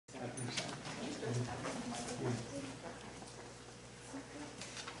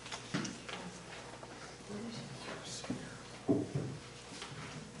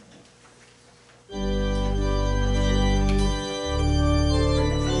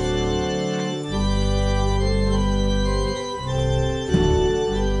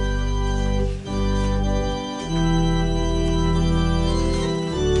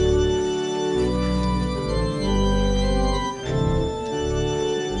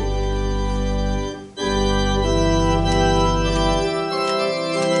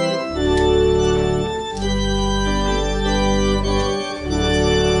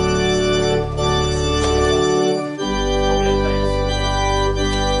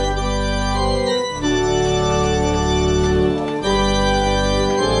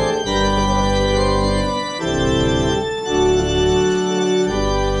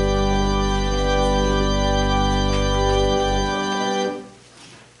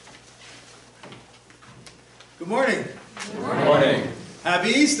Good morning. Good morning. Happy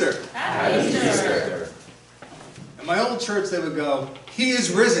Easter. Happy Easter. In my old church they would go, He is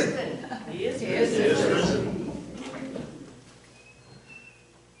risen. He is risen.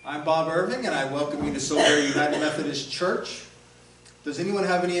 I'm Bob Irving and I welcome you to Silver United Methodist Church. Does anyone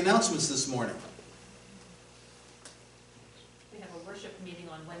have any announcements this morning? We have a worship meeting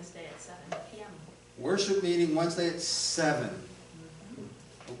on Wednesday at 7 p.m. Worship meeting Wednesday at 7.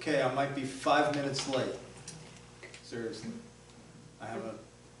 Okay, I might be 5 minutes late. Seriously. I have a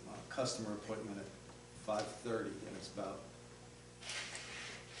customer appointment at 5:30 and it's about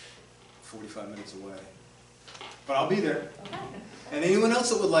 45 minutes away. But I'll be there. Okay. And anyone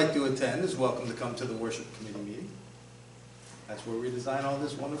else that would like to attend is welcome to come to the worship committee meeting. That's where we design all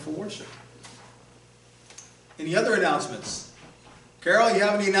this wonderful worship. Any other announcements? Carol, you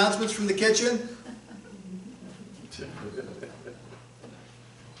have any announcements from the kitchen?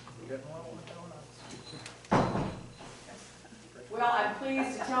 Well, I'm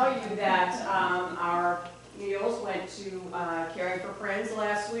pleased to tell you that our meals went to Caring for Friends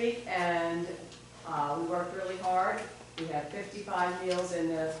last week, and we worked really hard. We have 55 meals in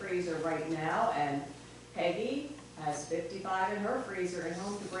the freezer right now, and Peggy has 55 in her freezer at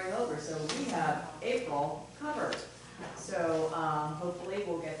home to bring over, so we have April covered. So hopefully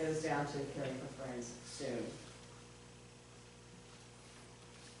we'll get those down to Caring for Friends soon.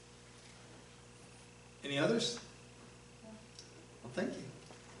 Any others? Well, thank you.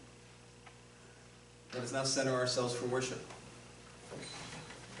 Let us now center ourselves for worship.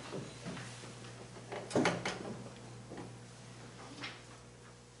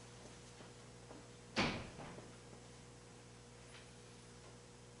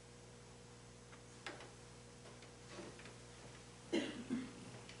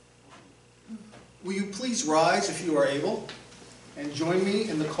 Will you please rise if you are able and join me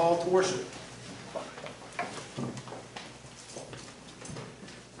in the call to worship?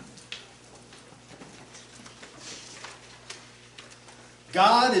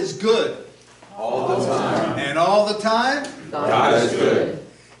 God is good. All the time. And all the time, God is good.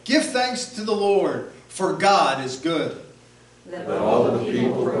 give thanks to the Lord, for God is good. Let all the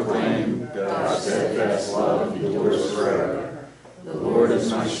people proclaim God's steadfast love endures forever. The Lord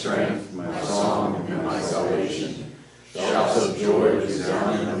is my strength, my song, and my salvation. Shouts of joy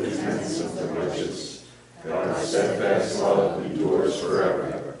resound in the tents of the righteous. God's steadfast love endures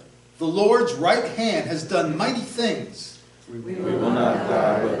forever. The Lord's right hand has done mighty things. We will not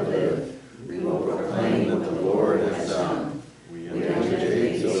die but live. We will proclaim what the Lord has done. We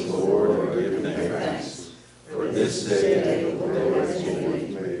undertake to the Lord and give him thanks. For this day the Lord has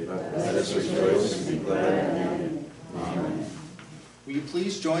made. Let us rejoice and be glad in him. Amen. Will you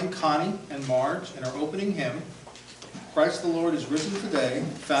please join Connie and Marge in our opening hymn, Christ the Lord is risen today,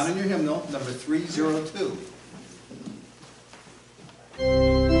 found in your hymnal, number 302.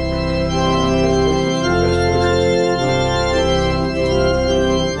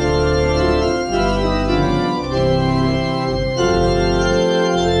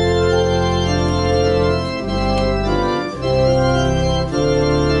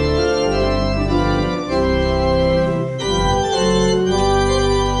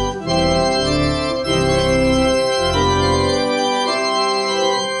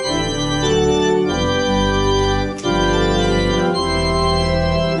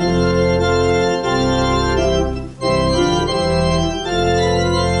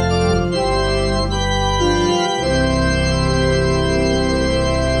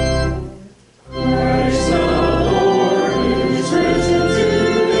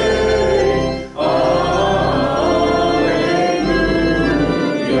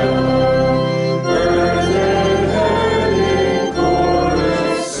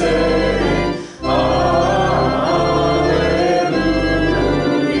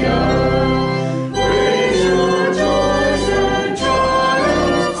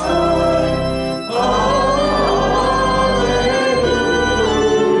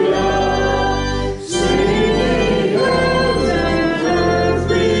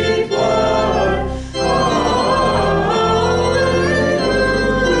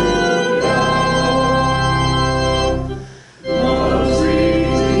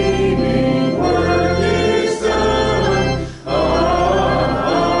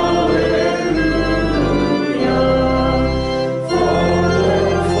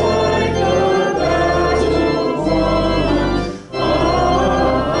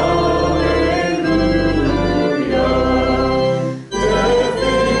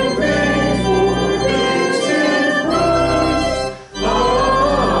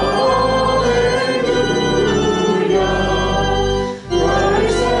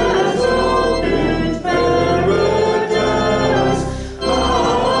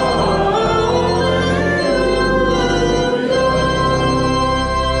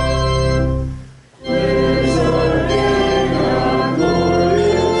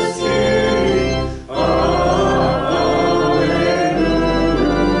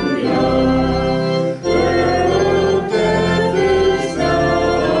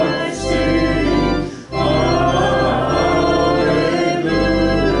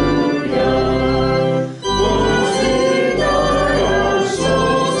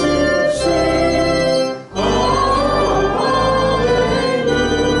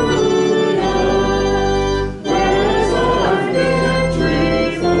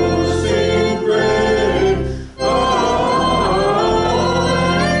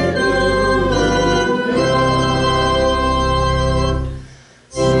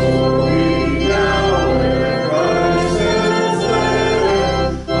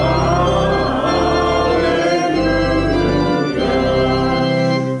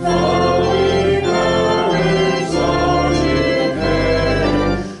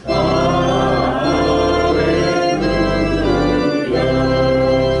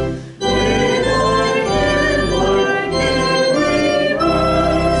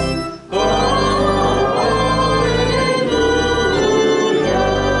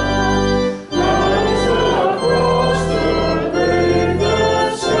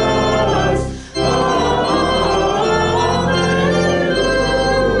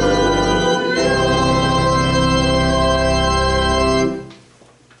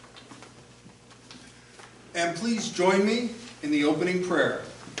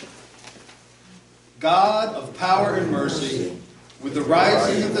 God of power and mercy, with the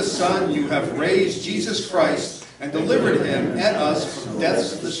rising of the sun you have raised Jesus Christ and delivered him and us from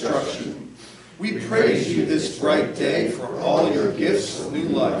death's destruction. We praise you this bright day for all your gifts of new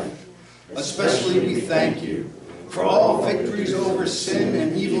life. Especially we thank you for all victories over sin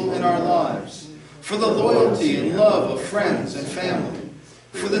and evil in our lives, for the loyalty and love of friends and family,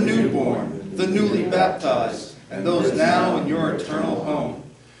 for the newborn, the newly baptized, and those now in your eternal home,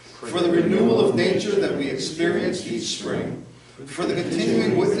 for the renewal of nature that we experience each spring, for the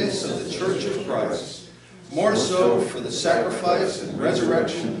continuing witness of the Church of Christ, more so for the sacrifice and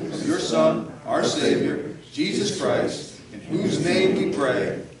resurrection of your Son, our Savior, Jesus Christ, in whose name we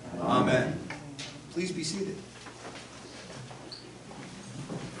pray. Amen. Please be seated.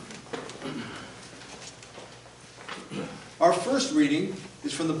 Our first reading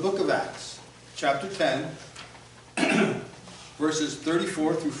is from the book of Acts, chapter 10, verses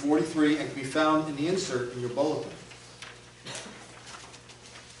 34 through 43, and can be found in the insert in your bulletin.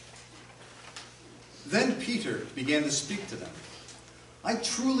 Then Peter began to speak to them. I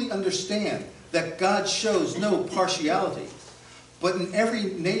truly understand that God shows no partiality, but in every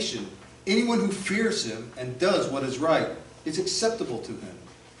nation, anyone who fears him and does what is right is acceptable to him.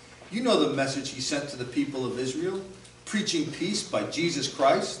 You know the message he sent to the people of Israel, preaching peace by Jesus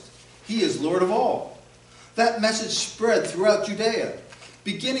Christ. He is Lord of all. That message spread throughout Judea,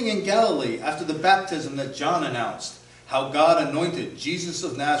 beginning in Galilee after the baptism that John announced, how God anointed Jesus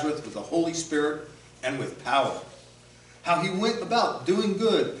of Nazareth with the Holy Spirit and with power, how he went about doing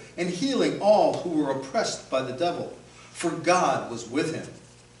good and healing all who were oppressed by the devil, for God was with him.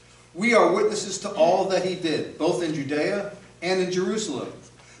 We are witnesses to all that he did, both in Judea and in Jerusalem.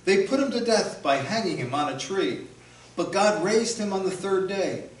 They put him to death by hanging him on a tree, but God raised him on the third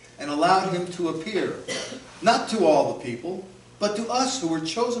day and allowed him to appear, not to all the people, but to us who were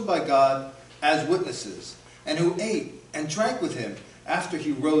chosen by God as witnesses, and who ate and drank with him after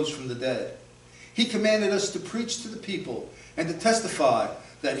he rose from the dead. He commanded us to preach to the people and to testify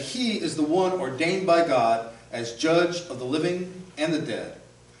that he is the one ordained by God as judge of the living and the dead.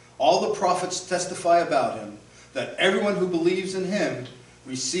 All the prophets testify about him, that everyone who believes in him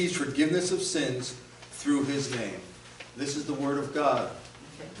receives forgiveness of sins through his name. This is the word of God.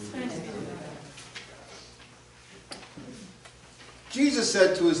 Jesus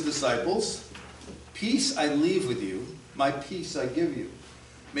said to his disciples, "Peace I leave with you, my peace I give you.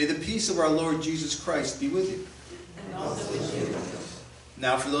 May the peace of our Lord Jesus Christ be with you." And also with you.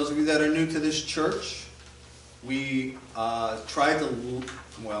 Now, for those of you that are new to this church, we try to,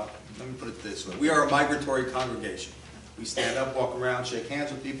 well, let me put it this way. We are a migratory congregation. We stand up, walk around, shake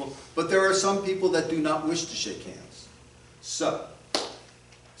hands with people, but there are some people that do not wish to shake hands. So,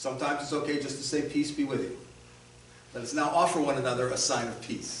 sometimes it's okay just to say, "Peace be with you." Let us now offer one another a sign of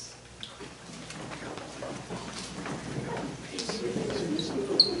peace.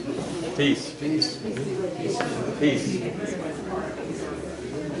 Peace. Peace. Peace.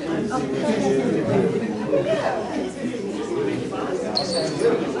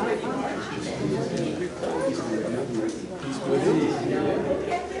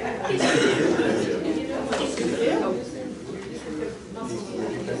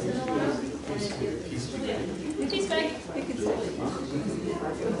 Peace, Meg.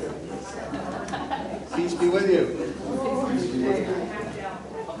 Peace be with you.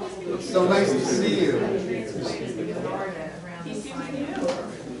 It's so nice to see you. Peace be with you.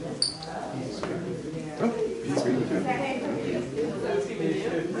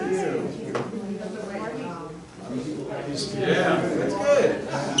 Yeah, that's good.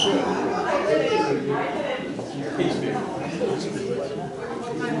 Peace be.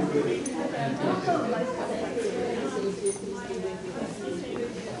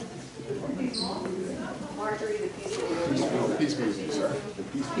 Marjorie, the peace. Peace be with you, sir.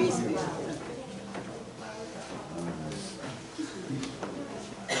 Peace be with you.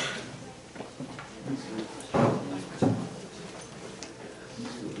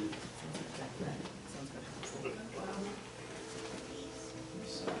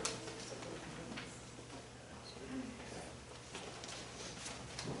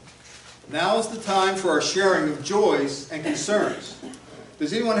 Now is the time for our sharing of joys and concerns.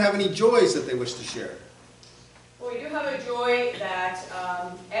 Does anyone have any joys that they wish to share? Well, we do have a joy that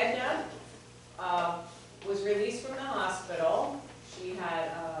Edna was released from the hospital. She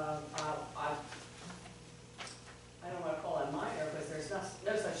had, I don't want to call it a minor, because there's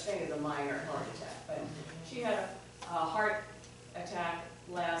no such thing as a minor heart attack, but she had a heart attack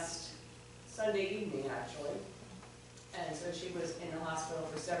last Sunday evening, actually. And so she was in the hospital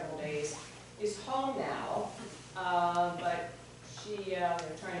for several days. Is home now, but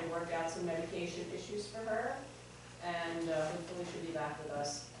we're trying to work out some medication issues for her, and hopefully she'll be back with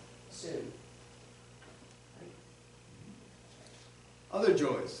us soon. Other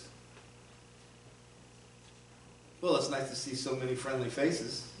joys. Well, it's nice to see so many friendly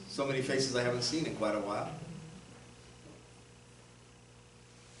faces. So many faces I haven't seen in quite a while.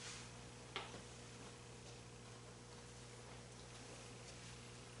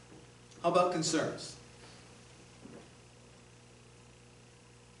 How about concerns?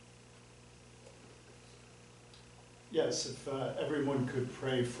 Yes, if everyone could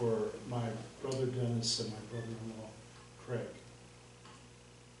pray for my brother Dennis and my brother-in-law Craig.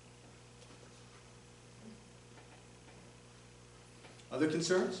 Other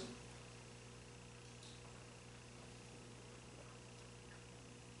concerns?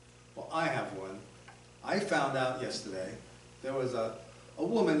 Well, I have one. I found out yesterday there was a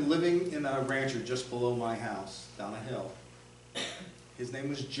woman living in a rancher just below my house, down a hill. His name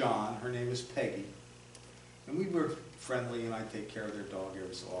was John, her name is Peggy. And we were friendly, and I'd take care of their dog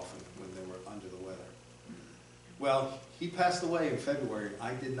every so often when they were under the weather. Well, he passed away in February.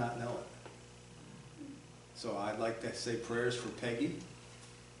 I did not know it. So I'd like to say prayers for Peggy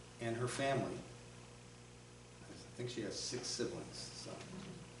and her family. I think she has 6 siblings. So.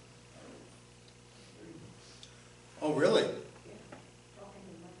 Oh, really?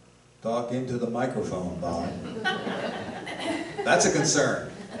 Talk into the microphone, Bob. That's a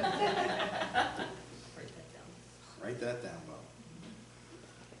concern. Write that down. Write that down, Bob.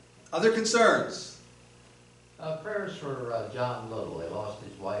 Other concerns? Prayers for John Little. He lost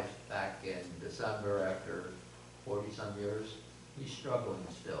his wife back in December after 40-some years. He's struggling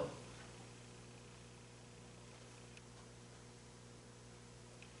still.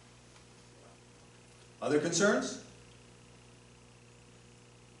 Other concerns?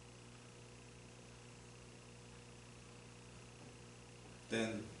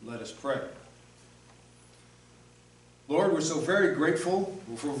 Then let us pray. Lord, we're so very grateful.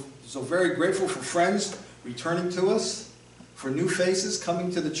 We're so very grateful for friends returning to us, for new faces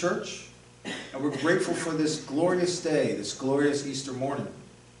coming to the church, and we're grateful for this glorious day, this glorious Easter morning.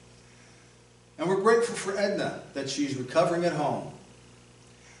 And we're grateful for Edna, that she's recovering at home.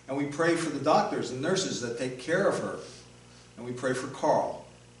 And we pray for the doctors and nurses that take care of her. And we pray for Carl.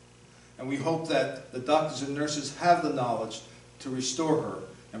 And we hope that the doctors and nurses have the knowledge to restore her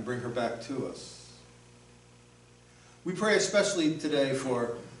and bring her back to us. We pray especially today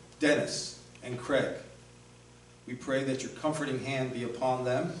for Dennis and Craig. We pray that your comforting hand be upon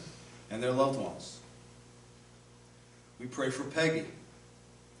them and their loved ones. We pray for Peggy.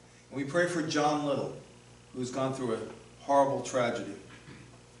 And we pray for John Little, who's gone through a horrible tragedy.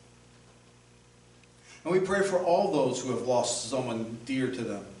 And we pray for all those who have lost someone dear to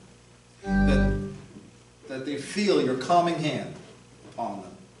them, that they feel your calming hand upon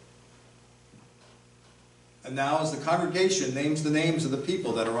them. And now, as the congregation names the names of the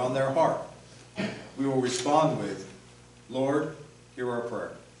people that are on their heart, we will respond with, Lord, hear our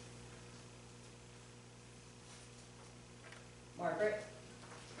prayer. Margaret?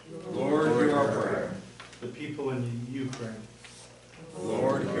 Lord, hear our prayer. The people in Ukraine.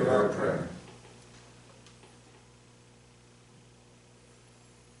 Lord, hear our prayer.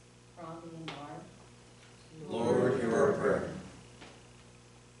 Robbie and Barb? Lord, hear our prayer.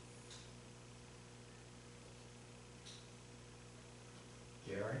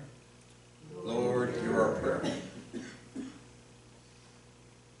 Jerry? Lord, hear our prayer.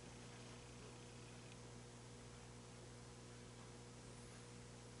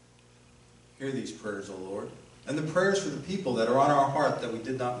 Hear these prayers, O Lord, and the prayers for the people that are on our heart that we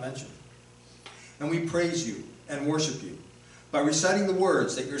did not mention. And we praise you and worship you by reciting the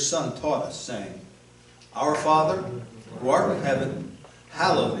words that your Son taught us, saying, Our Father, who art in heaven,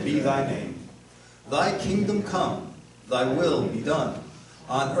 hallowed be thy name. Thy kingdom come, thy will be done,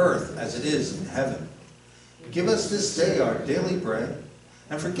 on earth as it is in heaven. Give us this day our daily bread,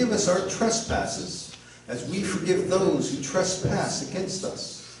 and forgive us our trespasses, as we forgive those who trespass against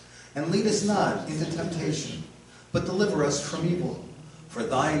us. And lead us not into temptation, but deliver us from evil. For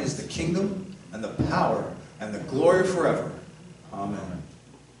thine is the kingdom, and the power, and the glory forever. Amen.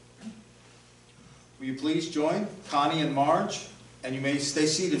 Will you please join Connie and Marge, and you may stay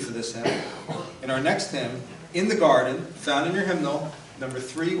seated for this hymn. In our next hymn, In the Garden, found in your hymnal, number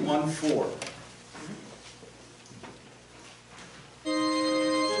 314.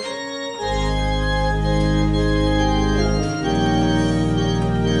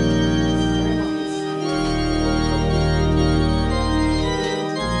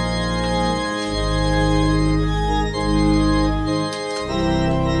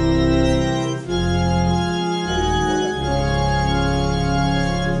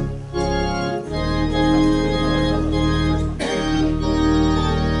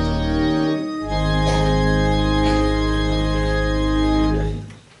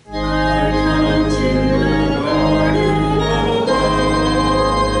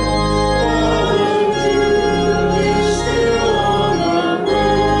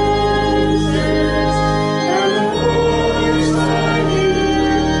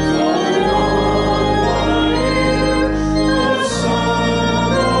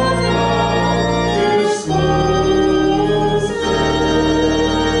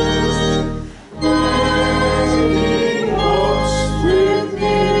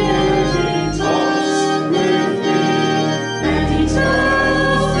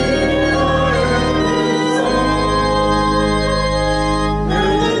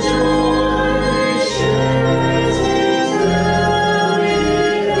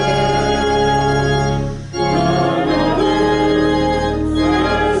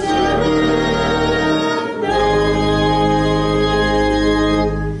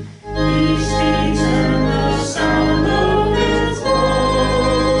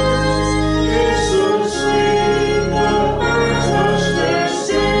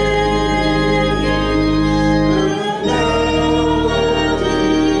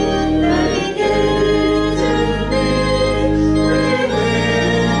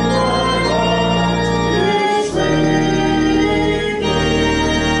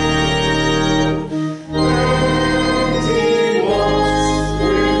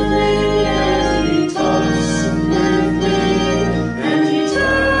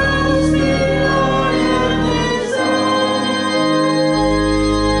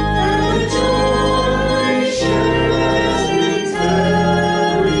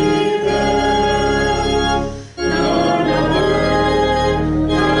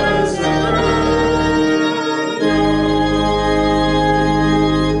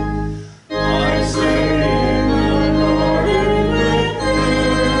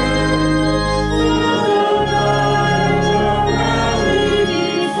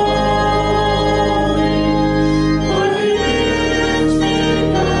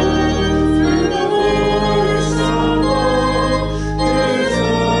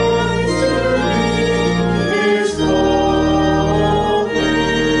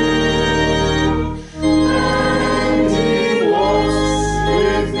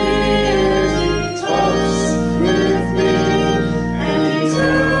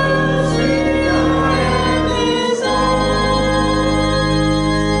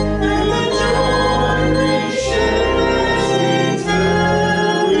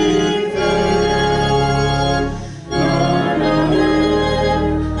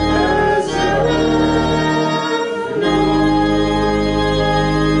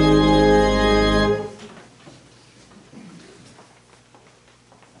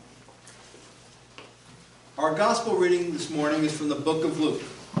 Our gospel reading this morning is from the book of Luke,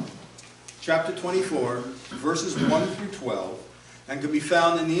 chapter 24, verses 1 through 12, and can be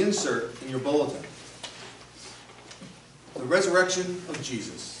found in the insert in your bulletin. The resurrection of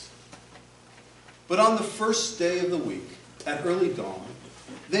Jesus. But on the first day of the week, at early dawn,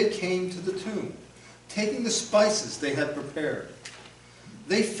 they came to the tomb, taking the spices they had prepared.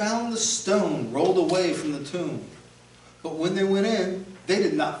 They found the stone rolled away from the tomb, but when they went in, they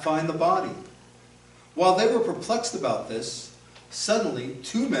did not find the body. While they were perplexed about this, suddenly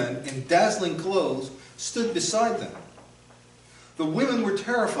 2 men in dazzling clothes stood beside them. The women were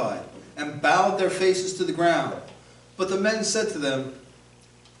terrified and bowed their faces to the ground. But the men said to them,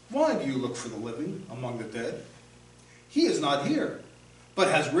 "Why do you look for the living among the dead? He is not here, but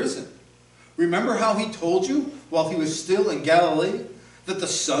has risen. Remember how he told you while he was still in Galilee that the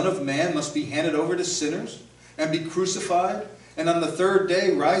Son of Man must be handed over to sinners and be crucified, and on the 3rd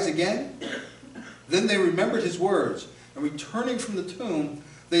day rise again?" Then they remembered his words, and returning from the tomb,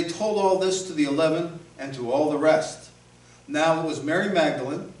 they told all this to the 11 and to all the rest. Now it was Mary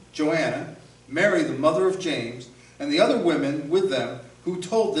Magdalene, Joanna, Mary the mother of James, and the other women with them who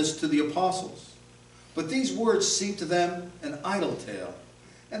told this to the apostles. But these words seemed to them an idle tale,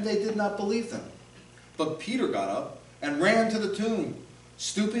 and they did not believe them. But Peter got up and ran to the tomb.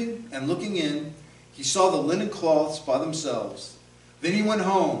 Stooping and looking in, he saw the linen cloths by themselves. Then he went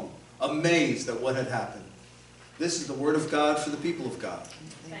home, amazed at what had happened. This is the word of God for the people of God.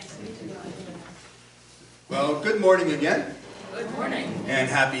 Thanks be to God. Well, good morning again, Good morning. and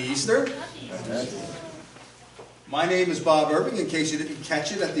happy Easter. Happy Easter. My name is Bob Irving, in case you didn't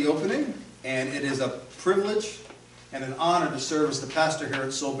catch it at the opening, and it is a privilege and an honor to serve as the pastor here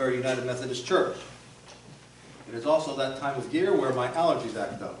at Soulbury United Methodist Church. It is also that time of year where my allergies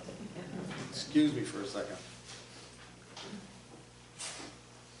act up. Excuse me for a second.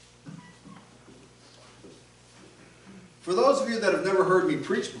 For those of you that have never heard me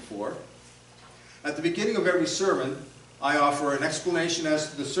preach before, at the beginning of every sermon, I offer an explanation as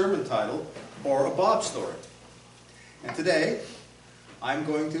to the sermon title or a Bob story. And today, I'm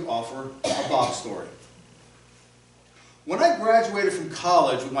going to offer a Bob story. When I graduated from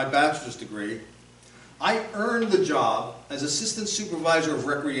college with my bachelor's degree, I earned the job as Assistant Supervisor of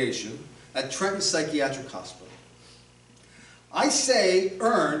Recreation at Trenton Psychiatric Hospital. I say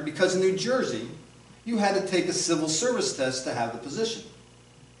earned because in New Jersey, you had to take a civil service test to have the position.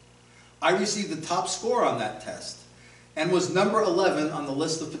 I received the top score on that test and was number 11 on the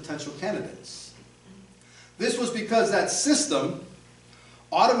list of potential candidates. This was because that system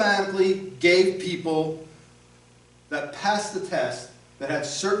automatically gave people that passed the test that had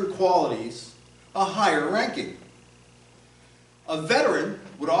certain qualities a higher ranking. A veteran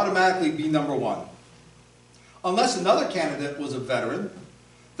would automatically be number 1, unless another candidate was a veteran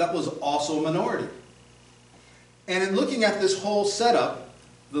that was also a minority. And in looking at this whole setup,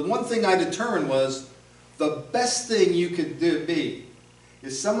 the one thing I determined was the best thing you could be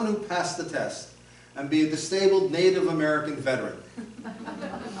is someone who passed the test and be a disabled Native American veteran.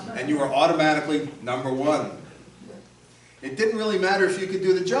 And you were automatically number 1. It didn't really matter if you could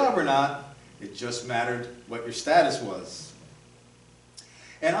do the job or not, it just mattered what your status was.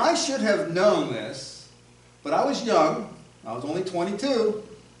 And I should have known this, but I was young, I was only 22,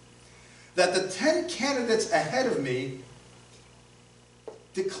 that the 10 candidates ahead of me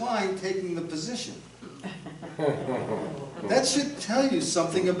declined taking the position. That should tell you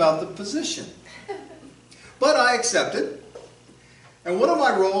something about the position. But I accepted, and one of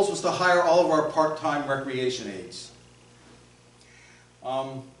my roles was to hire all of our part-time recreation aides.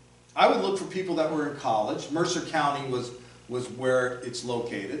 I would look for people that were in college. Mercer County was where it's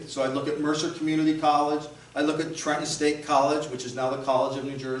located. So I'd look at Mercer Community College. I'd look at Trenton State College, which is now the College of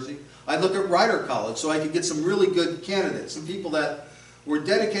New Jersey. I'd look at Rider College so I could get some really good candidates, some people that were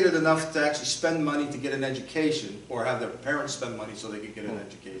dedicated enough to actually spend money to get an education, or have their parents spend money so they could get an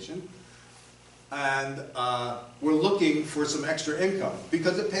education. And we're looking for some extra income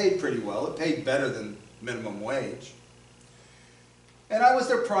because it paid pretty well. It paid better than minimum wage. And I was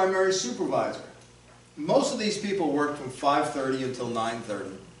their primary supervisor. Most of these people worked from 5:30 until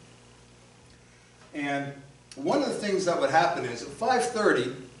 9:30. And one of the things that would happen is at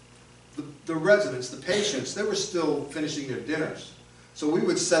 5:30, the residents, the patients, they were still finishing their dinners. So we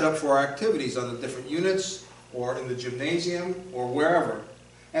would set up for our activities on the different units or in the gymnasium or wherever.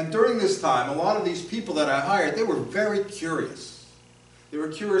 And during this time, a lot of these people that I hired, they were very curious. They were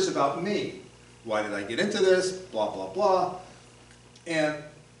curious about me. Why did I get into this? Blah, blah, blah. And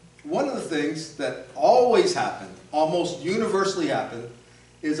one of the things that always happened, almost universally happened,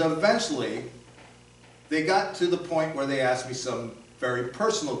 is eventually they got to the point where they asked me some very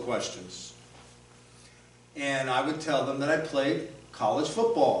personal questions. and I would tell them that I played college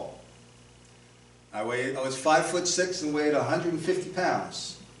football. I was 5'6" and weighed 150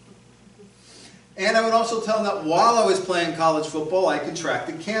 pounds. And I would also tell them that while I was playing college football, I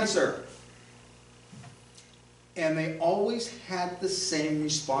contracted cancer. And they always had the same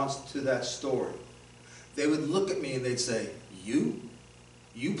response to that story. They would look at me and they'd say, "You?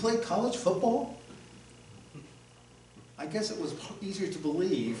 You played college football?" I guess it was easier to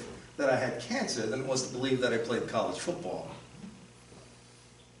believe that I had cancer than it was to believe that I played college football.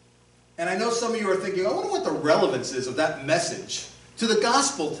 And I know some of you are thinking, I wonder what the relevance is of that message to the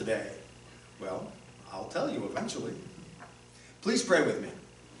gospel today. Well, I'll tell you eventually. Please pray with me.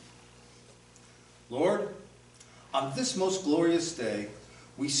 Lord, on this most glorious day,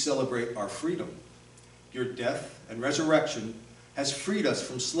 we celebrate our freedom. Your death and resurrection has freed us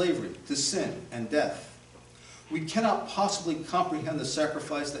from slavery to sin and death. We cannot possibly comprehend the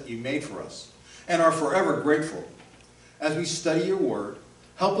sacrifice that you made for us and are forever grateful. As we study your word,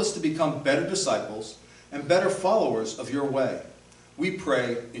 help us to become better disciples and better followers of your way. We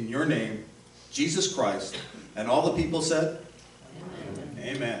pray in your name, Jesus Christ, and all the people said,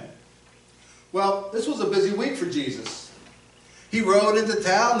 Amen. Amen. Well, this was a busy week for Jesus. He rode into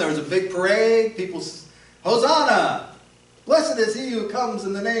town, there was a big parade, people, Hosanna! Blessed is he who comes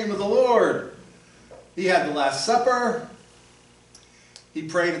in the name of the Lord. He had the Last Supper. He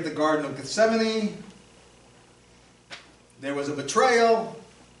prayed at the Garden of Gethsemane. There was a betrayal.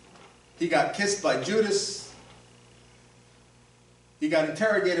 He got kissed by Judas. He got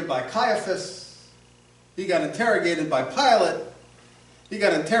interrogated by Caiaphas. He got interrogated by Pilate. He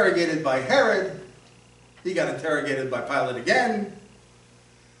got interrogated by Herod. He got interrogated by Pilate again.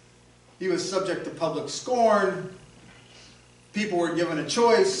 He was subject to public scorn. People were given a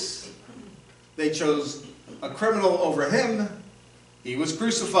choice. They chose a criminal over him. He was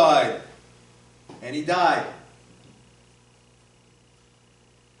crucified. And he died.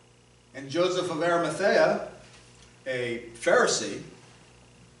 And Joseph of Arimathea, a Pharisee,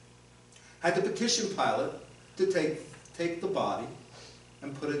 had to petition Pilate to take the body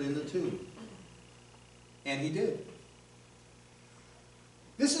and put it in the tomb. And he did.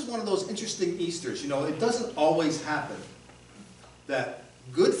 This is one of those interesting Easters. You know, it doesn't always happen that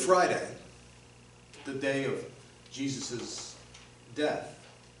Good Friday, the day of Jesus' death,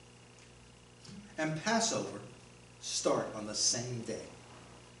 and Passover start on the same day.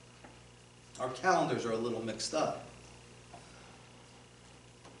 Our calendars are a little mixed up.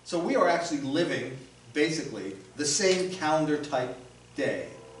 So we are actually living, basically, the same calendar type day.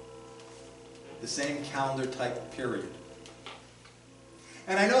 The same calendar type period.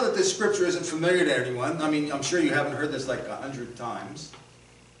 And I know that this scripture isn't familiar to anyone. I mean, I'm sure you haven't heard this like 100 times.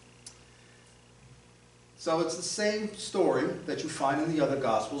 So it's the same story that you find in the other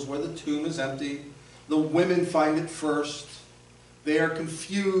Gospels where the tomb is empty. The women find it first. They are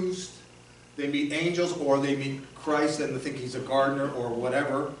confused. They meet angels or they meet Christ and they think he's a gardener or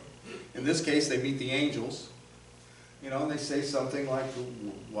whatever. In this case, they meet the angels. You know, and they say something like,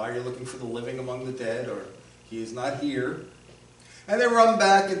 "Why are you looking for the living among the dead?" or "He is not here." And they run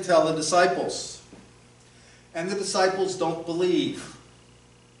back and tell the disciples. And the disciples don't believe.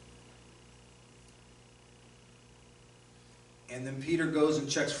 And then Peter goes and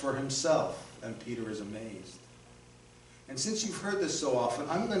checks for himself, and Peter is amazed. And since you've heard this so often,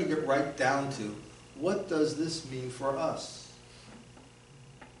 I'm going to get right down to, what does this mean for us?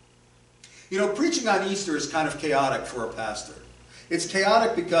 You know, preaching on Easter is kind of chaotic for a pastor. It's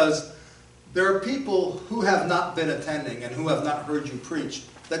chaotic because there are people who have not been attending and who have not heard you preach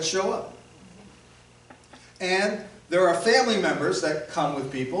that show up. And there are family members that come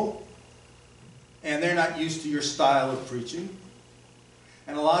with people, and they're not used to your style of preaching.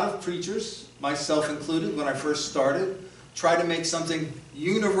 And a lot of preachers, myself included, when I first started, try to make something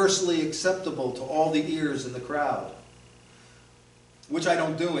universally acceptable to all the ears in the crowd, which I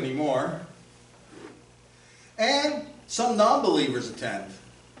don't do anymore. And some non-believers attend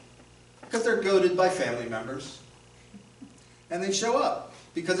because they're goaded by family members. And they show up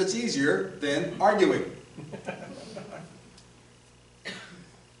because it's easier than arguing.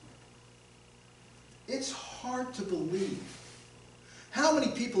 It's hard to believe. How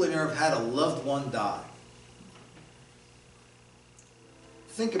many people in here have had a loved one die?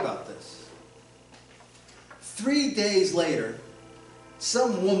 Think about this. 3 days later,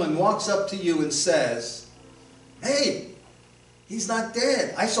 some woman walks up to you and says, "Hey, he's not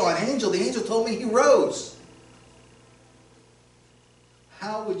dead. I saw an angel. The angel told me he rose."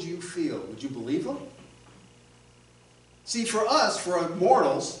 How would you feel? Would you believe him? See, for us, for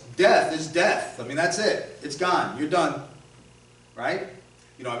mortals, death is death. I mean, that's it. It's gone. You're done. Right?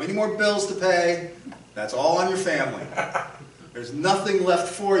 You don't have any more bills to pay. That's all on your family. There's nothing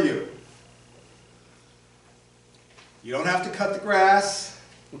left for you. You don't have to cut the grass.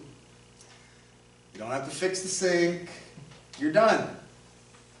 You don't have to fix the sink. You're done.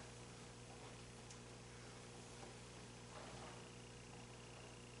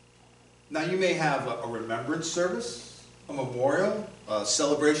 Now you may have a remembrance service, a memorial, a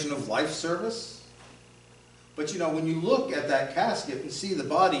celebration of life service. But you know, when you look at that casket and see the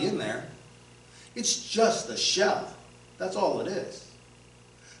body in there, it's just a shell. That's all it is.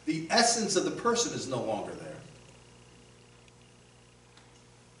 The essence of the person is no longer there.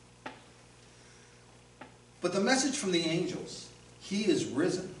 But the message from the angels, he is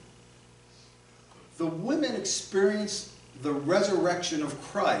risen. The women experience the resurrection of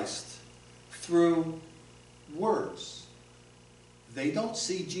Christ through words. They don't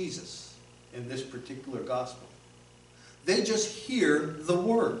see Jesus in this particular gospel. They just hear the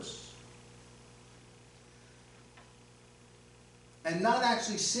words. And not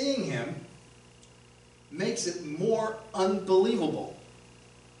actually seeing him makes it more unbelievable.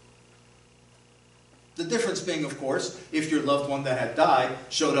 The difference being, of course, if your loved one that had died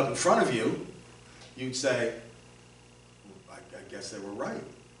showed up in front of you, you'd say, I guess they were right.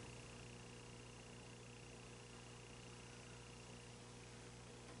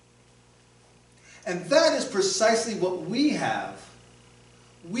 And that is precisely what we have.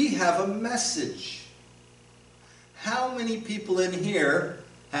 We have a message. How many people in here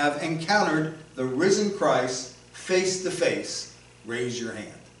have encountered the risen Christ face to face? Raise your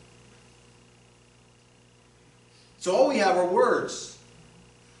hand. So all we have are words.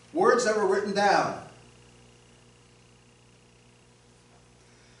 Words that were written down.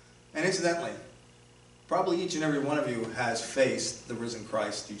 And incidentally, probably each and every one of you has faced the risen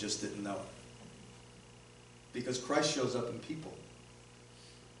Christ, you just didn't know it. Because Christ shows up in people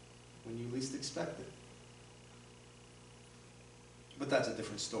when you least expect it. But that's a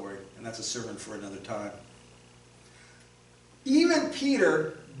different story, and that's a sermon for another time. Even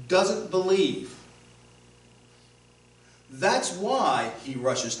Peter doesn't believe. That's why he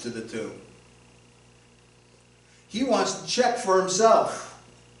rushes to the tomb. He wants to check for himself.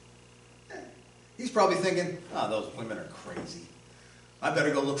 He's probably thinking, oh, those women are crazy. I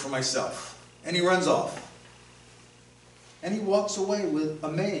better go look for myself. And he runs off. And he walks away with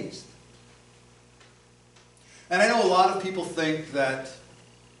amazed. And I know a lot of people think that,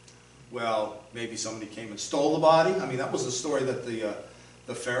 well, maybe somebody came and stole the body. I mean, that was the story that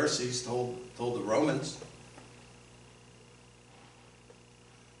the Pharisees told the Romans.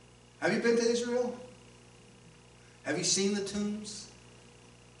 Have you been to Israel? Have you seen the tombs?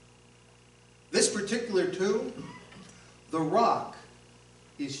 This particular tomb, the rock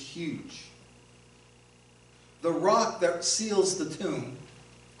is huge. The rock that seals the tomb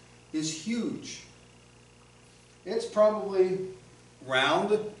is huge. It's probably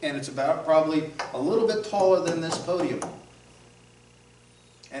round, and it's about probably a little bit taller than this podium.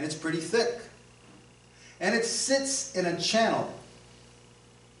 And it's pretty thick. And it sits in a channel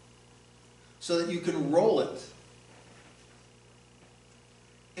so that you can roll it.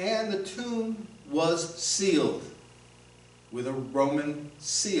 And the tomb was sealed with a Roman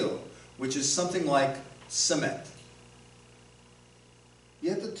seal, which is something like cement.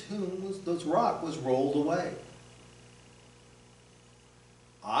 Yet the rock was rolled away.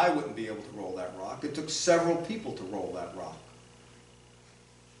 I wouldn't be able to roll that rock. It took several people to roll that rock.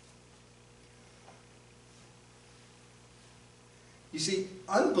 You see,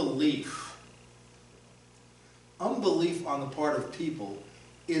 unbelief on the part of people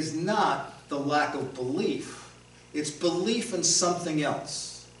is not the lack of belief. It's belief in something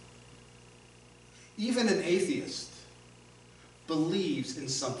else. Even an atheist believes in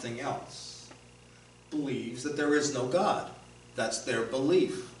something else. Believes that there is no God. That's their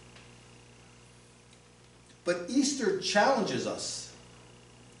belief. But Easter challenges us.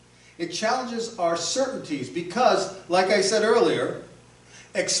 It challenges our certainties because, like I said earlier,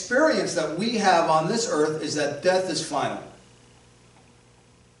 experience that we have on this earth is that death is final.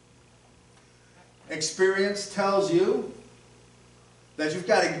 Experience tells you that you've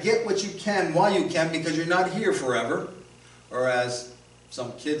got to get what you can while you can because you're not here forever. Or as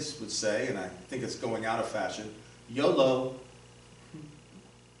some kids would say, and I think it's going out of fashion, YOLO.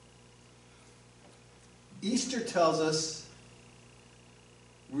 Easter tells us,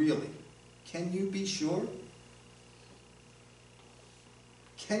 really, can you be sure?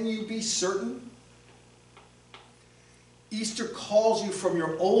 Can you be certain? Easter calls you from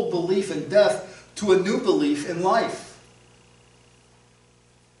your old belief in death to a new belief in life.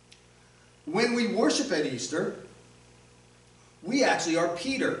 When we worship at Easter, we actually are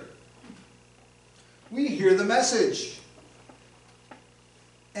Peter. We hear the message.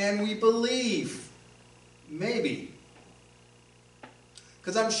 And we believe. Maybe.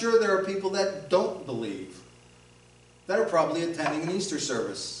 Because I'm sure there are people that don't believe, that are probably attending an Easter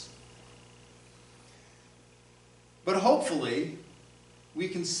service. But hopefully, we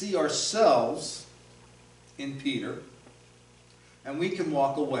can see ourselves in Peter, and we can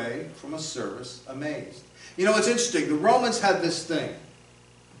walk away from a service amazed. You know, it's interesting. The Romans had this thing.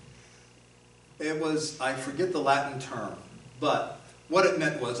 It was, I forget the Latin term, but what it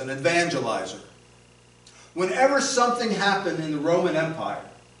meant was an evangelizer. Whenever something happened in the Roman Empire,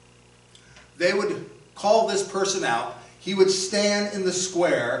 they would call this person out. He would stand in the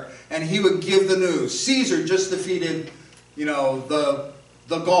square and he would give the news. Caesar just defeated, the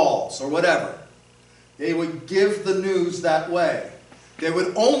Gauls or whatever. They would give the news that way. They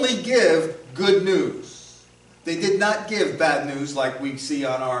would only give good news. They did not give bad news like we see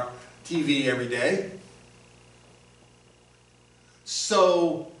on our TV every day.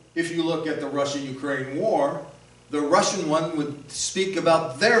 So, if you look at the Russia-Ukraine war, the Russian one would speak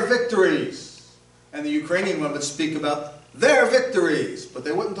about their victories, and the Ukrainian one would speak about their victories, but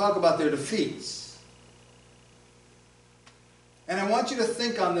they wouldn't talk about their defeats. And I want you to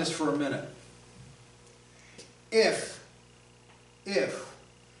think on this for a minute. If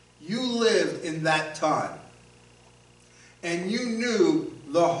you lived in that time, and you knew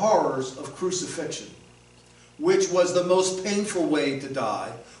the horrors of crucifixion, which was the most painful way to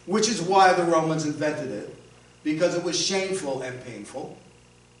die, which is why the Romans invented it, because it was shameful and painful,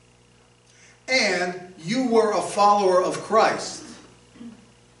 and you were a follower of Christ,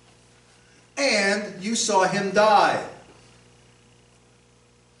 and you saw him die,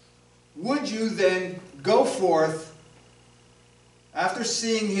 would you then go forth after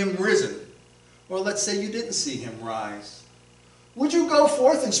seeing him risen, or let's say you didn't see him rise, would you go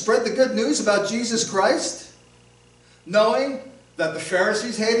forth and spread the good news about Jesus Christ, knowing that the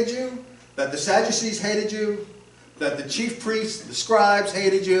Pharisees hated you, that the Sadducees hated you, that the chief priests, the scribes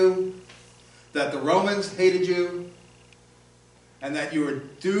hated you, that the Romans hated you, and that you were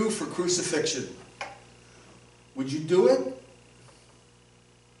due for crucifixion? Would you do it?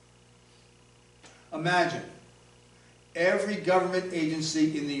 Imagine every government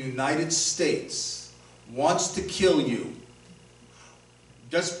agency in the United States wants to kill you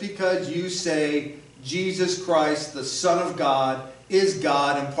just because you say Jesus Christ, the Son of God, is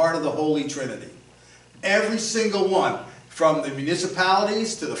God and part of the Holy Trinity. Every single one, from the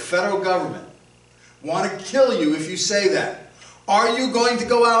municipalities to the federal government, want to kill you if you say that. Are you going to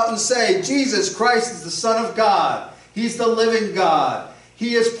go out and say, Jesus Christ is the Son of God, He's the living God,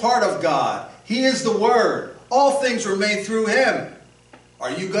 He is part of God, He is the Word, all things were made through Him?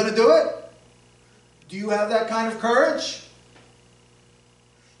 Are you going to do it? Do you have that kind of courage?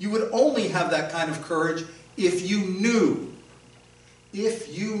 You would only have that kind of courage if you knew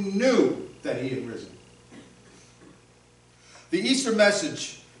that He had risen. The Easter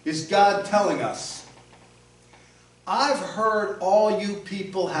message is God telling us, I've heard all you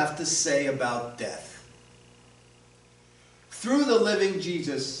people have to say about death. Through the living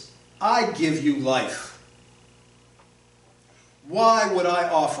Jesus, I give you life. Why would I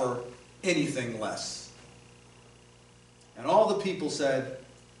offer anything less? And all the people said,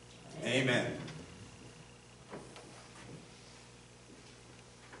 Amen.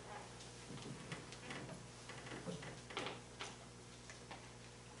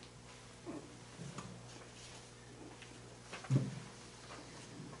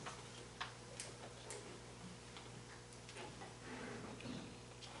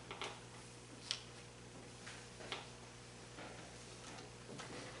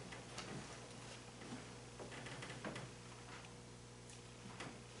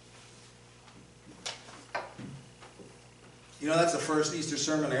 You know, that's the first Easter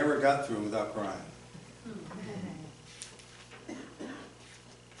sermon I ever got through without crying.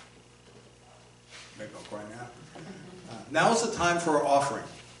 Maybe I'll cry now. Now is the time for our offering.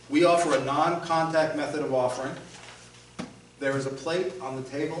 We offer a non-contact method of offering. There is a plate on the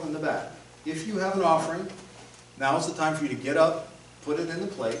table in the back. If you have an offering, now is the time for you to get up, put it in the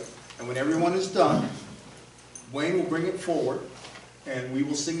plate, and when everyone is done, Wayne will bring it forward, and we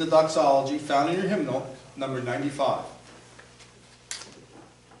will sing the doxology found in your hymnal, number 95.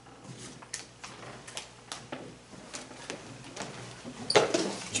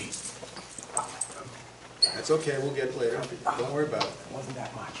 That's okay, we'll get it later. Don't worry about it. It wasn't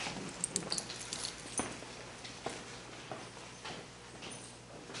that much.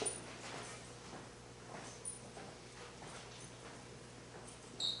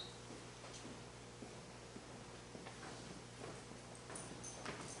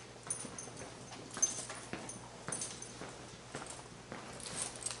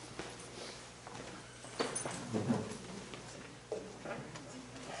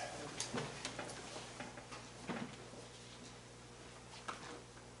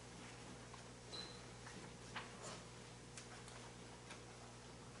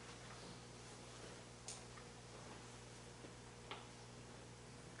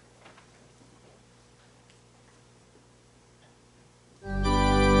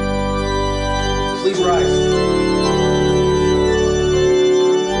 please rise.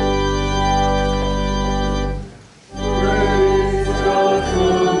 Praise God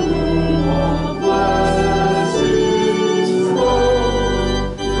from whom all blessings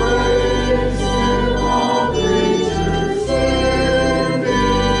flow. Praise Him, all creatures here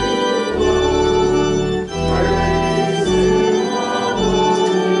below. Praise Him, our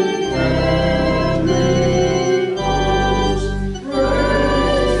holy heavenly hosts.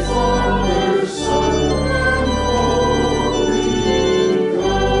 Praise Father, Son, and Holy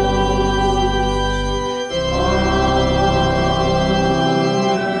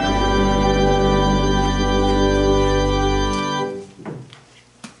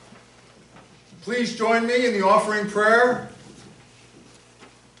Please join me in the offering prayer.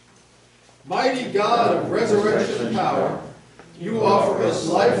 Mighty God of resurrection and power, you offer us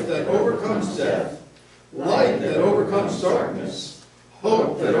life that overcomes death, light that overcomes darkness,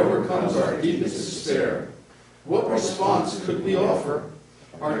 hope that overcomes our deepest despair. What response could we offer?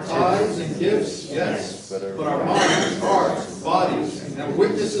 Our tithes and gifts, yes, but our minds, hearts, bodies, and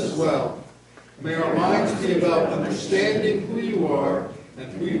witness as well. May our minds be about understanding who you are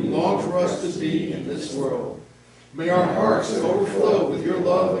and who you long for us to be in this world. May our hearts overflow with your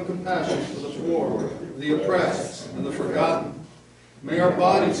love and compassion for the poor, the oppressed, and the forgotten. May our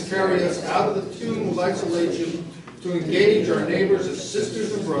bodies carry us out of the tomb of isolation to engage our neighbors as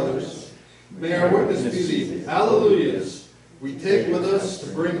sisters and brothers. May our witness be the hallelujahs we take with us to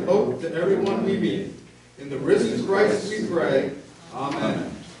bring hope to everyone we meet. In the risen Christ we pray.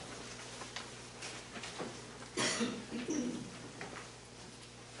 Amen.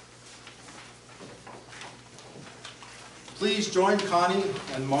 Please join Connie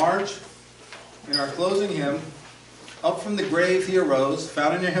and Marge in our closing hymn, Up from the Grave He Arose,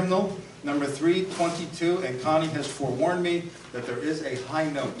 found in your hymnal, number 322, and Connie has forewarned me that there is a high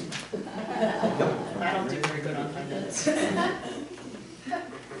note. I don't do very good on high notes.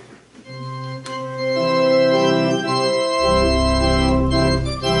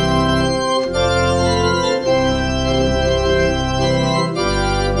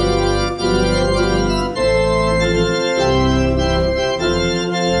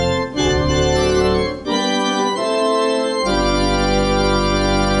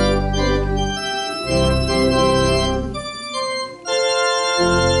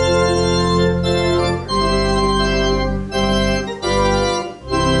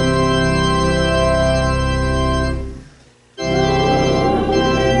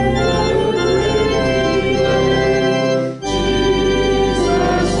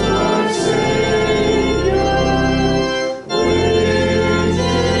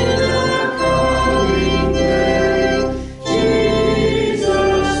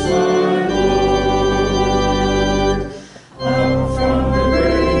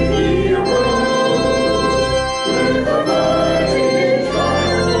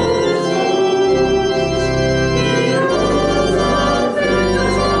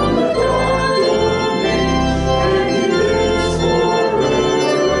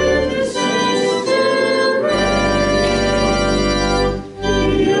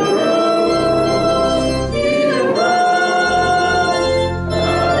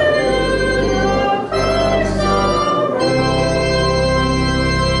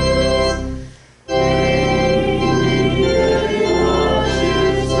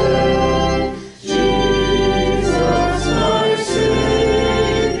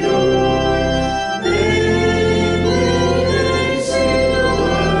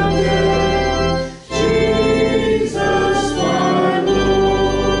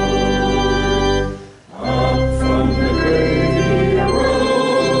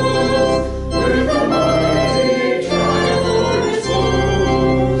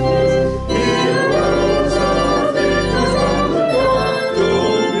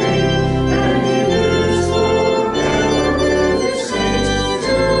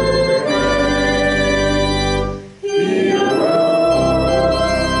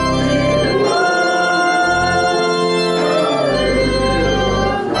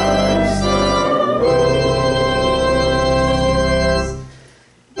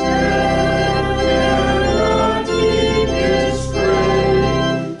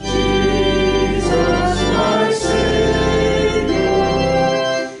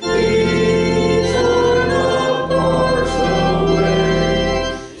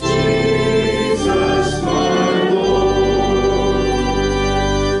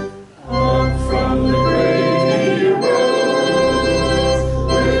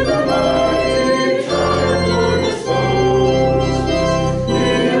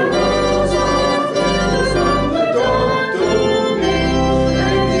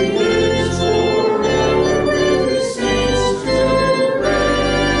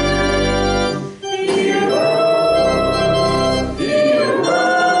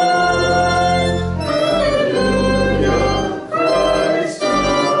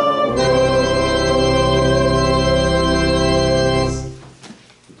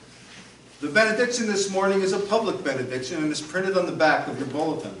 benediction this morning is a public benediction and is printed on the back of your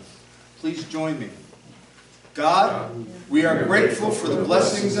bulletin. Please join me. God, we are grateful for the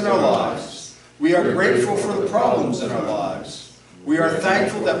blessings in our lives. We are grateful for the problems in our lives. We are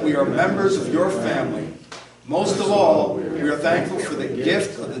thankful that we are members of your family. Most of all, we are thankful for the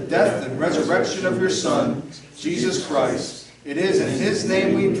gift of the death and resurrection of your Son, Jesus Christ. It is in his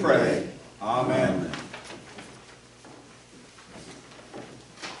name we pray. Amen.